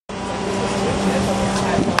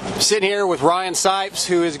Sitting here with Ryan Sipes,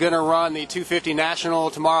 who is going to run the 250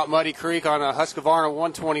 National tomorrow at Muddy Creek on a Husqvarna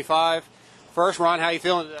 125. First, Ron, how you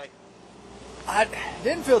feeling today? I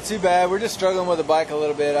didn't feel too bad. We're just struggling with the bike a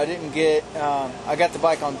little bit. I got the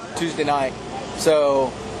bike on Tuesday night,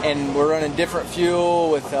 and we're running different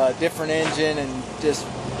fuel with a different engine, and just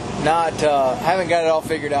haven't got it all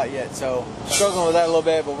figured out yet. So struggling with that a little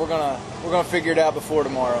bit, but we're gonna figure it out before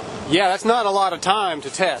tomorrow. Yeah, that's not a lot of time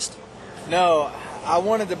to test. No, I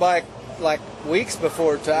wanted the bike like weeks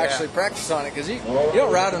before to actually practice on it, because you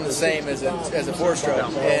don't ride them the same as a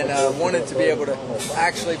four-stroke, and wanted to be able to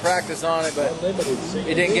actually practice on it, but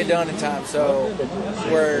it didn't get done in time. So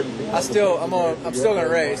I'm still gonna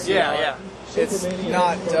race. Yeah. It's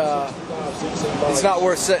not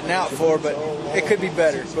worth setting out for, but it could be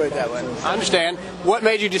better. Put it that way. I understand. What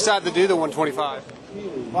made you decide to do the 125?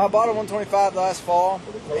 Well, I bought a 125 last fall,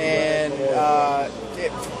 and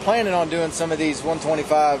planning on doing some of these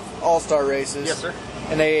 125 All-Star races. Yes, sir.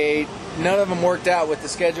 And none of them worked out with the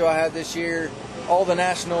schedule I had this year. All the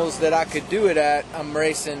nationals that I could do it at, I'm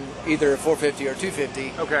racing either a 450 or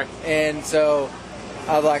 250. Okay. And so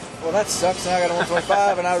I was like, well, that sucks. Now I got a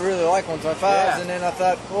 125, and I really like 125s. Yeah. And then I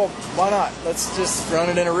thought, well, why not? Let's just run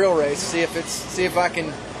it in a real race. See if I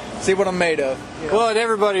can see what I'm made of. You know? Well, and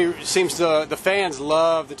everybody the fans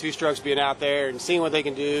love the two-strokes being out there and seeing what they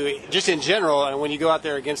can do, just in general. And when you go out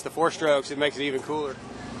there against the four-strokes, it makes it even cooler.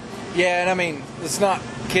 Yeah, and I mean, let's not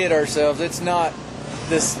kid ourselves. It's not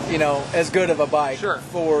this, as good of a bike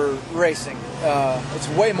for racing. It's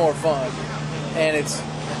way more fun, and it's,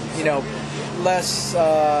 less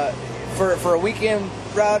for a weekend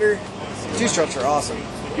rider. Two-strokes are awesome.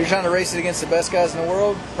 You're trying to race it against the best guys in the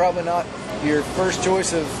world. Probably not your first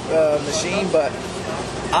choice of machine, but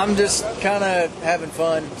I'm just kind of having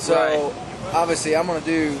fun. So obviously, I'm going to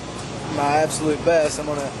do my absolute best. I'm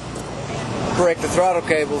going to break the throttle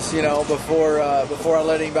cables, before I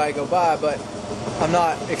let anybody go by. But I'm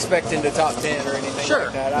not expecting to top 10 or anything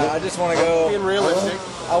like that. I just want to go. Being realistic.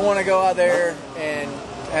 I want to go out there and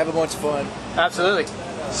have a bunch of fun. Absolutely.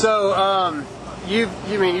 So, you've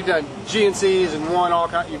done GNCs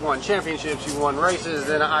and you've won championships, you've won races,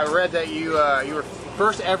 and I read that you were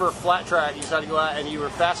first ever flat track. You decided to go out and you were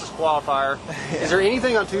fastest qualifier. Is there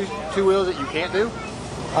anything on two wheels that you can't do?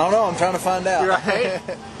 I don't know. I'm trying to find out. Right.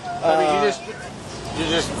 I mean, you're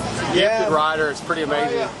just a gifted rider. It's pretty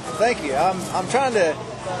amazing. Thank you. I'm trying to.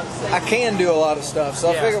 I can do a lot of stuff, so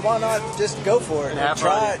I figured why not just go for it and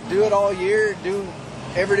try it, do it all year, do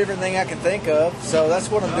every different thing I can think of. So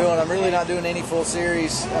that's what I'm doing. I'm really not doing any full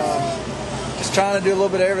series. Just trying to do a little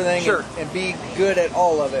bit of everything and be good at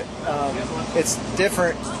all of it. It's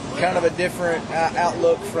different, kind of a different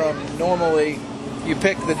outlook from normally you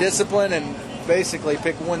pick the discipline and basically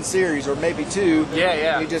pick one series or maybe two.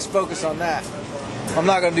 Yeah. You just focus on that. I'm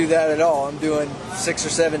not going to do that at all. I'm doing 6 or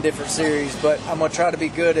 7 different series, but I'm going to try to be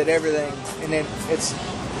good at everything. And then it's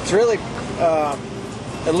really a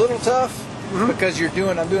little tough. Because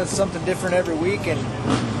I'm doing something different every week, and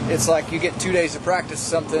it's like you get 2 days to practice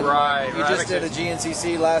something. Right. You just did a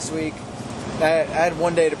GNCC last week. I had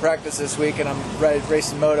 1 day to practice this week, and I'm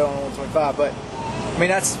racing moto on 125. But I mean,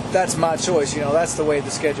 that's my choice. That's the way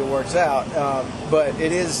the schedule works out. But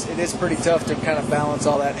it is pretty tough to kind of balance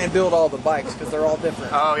all that and build all the bikes because they're all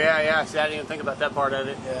different. Oh yeah. See, I didn't even think about that part of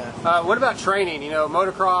it. Yeah. What about training?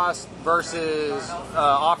 Motocross versus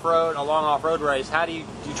off-road, a long off-road race. How do you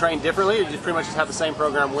train differently, or do you pretty much just have the same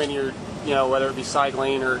program when you're, whether it be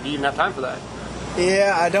cycling, or do you even have time for that?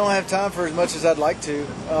 Yeah, I don't have time for as much as I'd like to.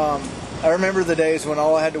 I remember the days when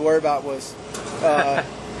all I had to worry about was.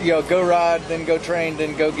 Go ride, then go train,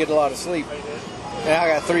 then go get a lot of sleep. And I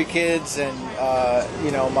got 3 kids, and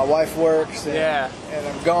my wife works, and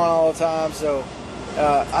I'm gone all the time. So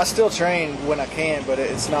I still train when I can, but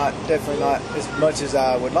it's definitely not as much as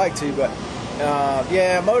I would like to. But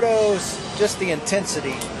motos, just the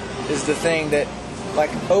intensity is the thing that, like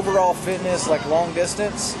overall fitness, like long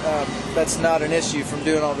distance, that's not an issue from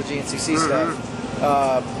doing all the GNCC stuff.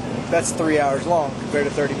 That's 3 hours long compared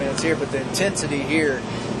to 30 minutes here, but the intensity here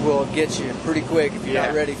will get you pretty quick if you're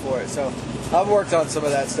not ready for it. So I've worked on some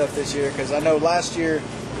of that stuff this year, because I know last year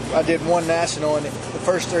I did one national, and the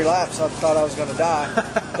first 3 laps I thought I was going to die.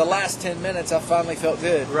 The last 10 minutes I finally felt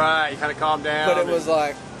good. Right, you kind of calmed down. But it was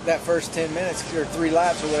like that first 10 minutes or 3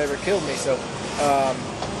 laps or whatever killed me. So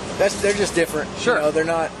they're just different. Sure. They're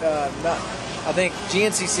not. I think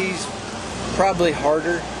GNCC's probably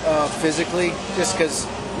harder physically, just because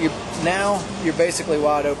you're basically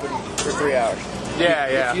wide open for 3 hours.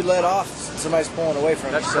 Yeah. If you let off, somebody's pulling away from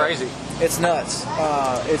you. That's crazy. It's nuts.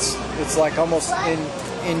 It's like almost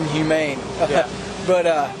inhumane. But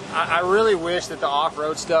I really wish that the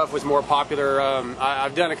off-road stuff was more popular.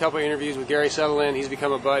 I've done a couple of interviews with Gary Sutherland. He's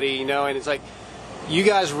become a buddy, you know, and it's like, you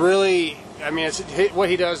guys really, I mean, what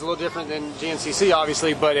he does is a little different than GNCC,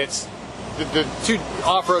 obviously, but it's the two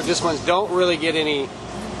off-road disciplines don't really get any,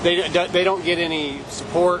 they don't get any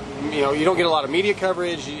support. You know, you don't get a lot of media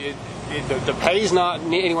coverage. The pay's not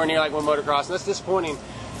anywhere near like one motocross, and that's disappointing.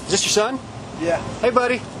 Is this your son? Yeah. Hey,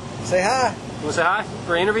 buddy. Say hi. You want to say hi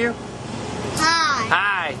for an interview? Hi.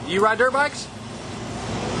 Hi. You ride dirt bikes?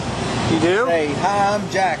 You do? Hey, hi, I'm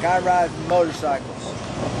Jack. I ride motorcycles.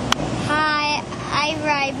 Hi, I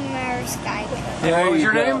ride motorcycle. And what was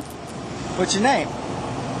your name? What's your name?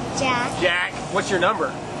 Jack. Jack. What's your number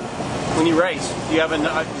when you race? Do you have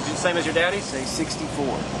a same as your daddy's? Say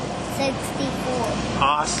 64. 64.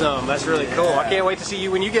 Awesome. That's really cool. I can't wait to see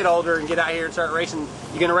you when you get older and get out here and start racing.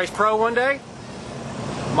 You gonna race pro one day?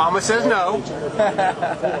 Mama says no.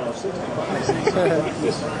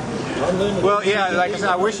 Well, yeah, like I said,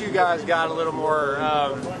 I wish you guys got a little more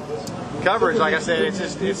coverage. Like I said,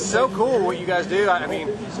 it's so cool what you guys do. I mean,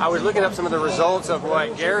 I was looking up some of the results of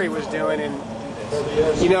what Gary was doing, and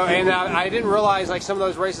you know, and I didn't realize like some of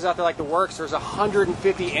those races out there, like the Works, there's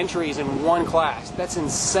 150 entries in one class. That's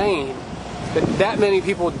insane. That many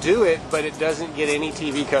people do it, but it doesn't get any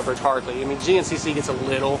TV coverage hardly. I mean, GNCC gets a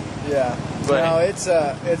little. Yeah. But no, it's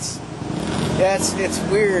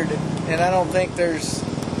weird, and I don't think there's.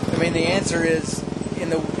 I mean, the answer is in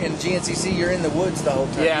GNCC you're in the woods the whole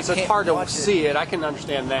time. Yeah, you so it's hard to see it. I can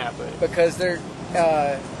understand that, but because they're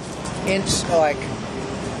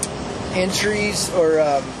entries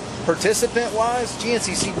or participant wise,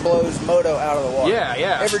 GNCC blows moto out of the water. Yeah,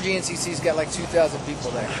 yeah. Every GNCC's got like 2,000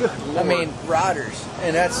 people there. I mean, riders,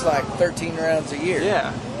 and that's like 13 rounds a year.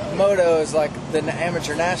 Yeah. Moto is like the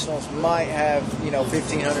amateur nationals might have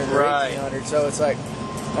 1,500 or 1,800. So it's like,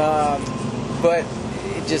 but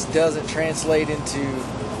it just doesn't translate into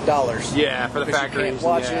dollars. Yeah, for the factories. You can't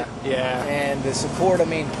watch it. Yeah. And the support. I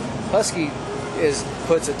mean, Husky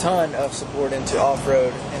puts a ton of support into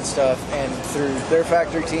off-road and stuff, and through their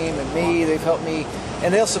factory team and me, they've helped me,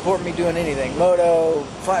 and they'll support me doing anything, moto,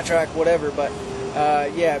 flat track, whatever. But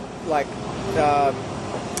yeah, like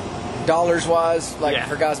dollars wise, like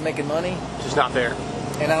for guys making money, just not there.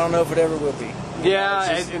 And I don't know if it ever will be. Yeah,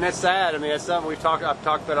 and that's sad. I mean, that's something I've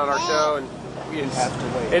talked about on our show, and have to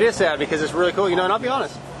wait. It is sad because it's really cool. You know, and I'll be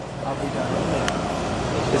honest, I'll be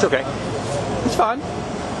done. It's okay. It's fine.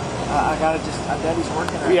 I gotta Daddy's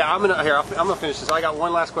working. Right? Yeah, I'm gonna finish this. I got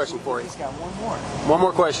one last question for you. He's got one more. One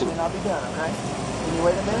more question. Then I'll be done. Okay. Can you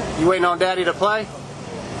wait a minute? You waiting on Daddy to play?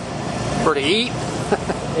 For to eat?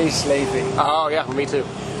 He's sleepy. Oh yeah, me too.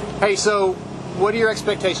 Hey, so what are your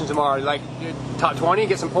expectations tomorrow? Like top 20,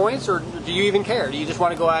 get some points, or do you even care? Do you just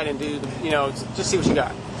want to go out and do, just see what you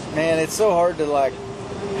got? Man, it's so hard to like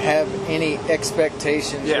have any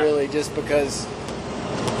expectations really, just because.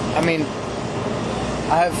 I mean,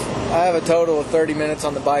 I have a total of 30 minutes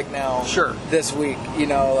on the bike now. Sure. This week,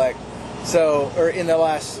 or in the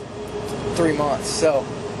last 3 months. So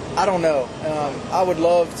I don't know. I would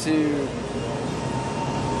love to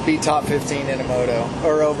be top 15 in a moto,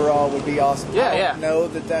 or overall would be awesome. Yeah, I don't know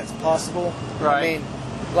that that's possible. Right. I mean,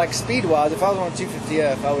 like speed-wise, if I was on a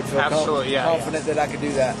 250F, I would feel confident that I could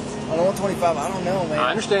do that. On a 125, I don't know, man. I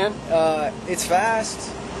understand. It's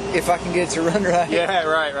fast if I can get it to run right. Yeah,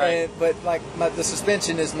 right. But like the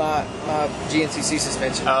suspension is my GNCC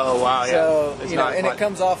suspension. Oh wow, yeah. So and it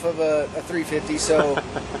comes off of a 350, so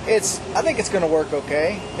I think it's going to work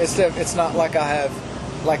okay. It's not like I have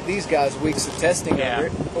like these guys weeks of testing under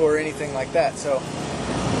it or anything like that. So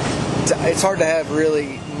it's hard to have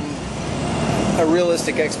really a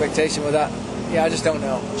realistic expectation without. Yeah, I just don't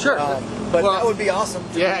know. Sure. But that would be awesome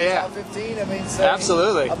to be top 15. I mean,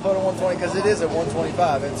 absolutely. I put a 120 because it is a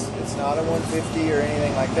 125. It's not a 150 or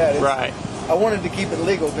anything like that. Right. I wanted to keep it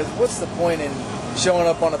legal because what's the point in showing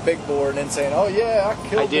up on a big board and then saying, "Oh yeah,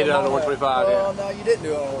 I did it on a 125." Well, no, you didn't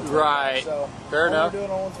do it on a 125. Right. So fair enough. Do it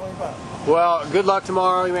on 125. Well, good luck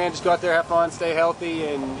tomorrow, man. Just go out there, have fun, stay healthy,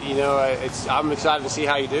 and I'm excited to see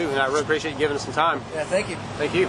how you do. And I really appreciate you giving us some time. Yeah, thank you. Thank you.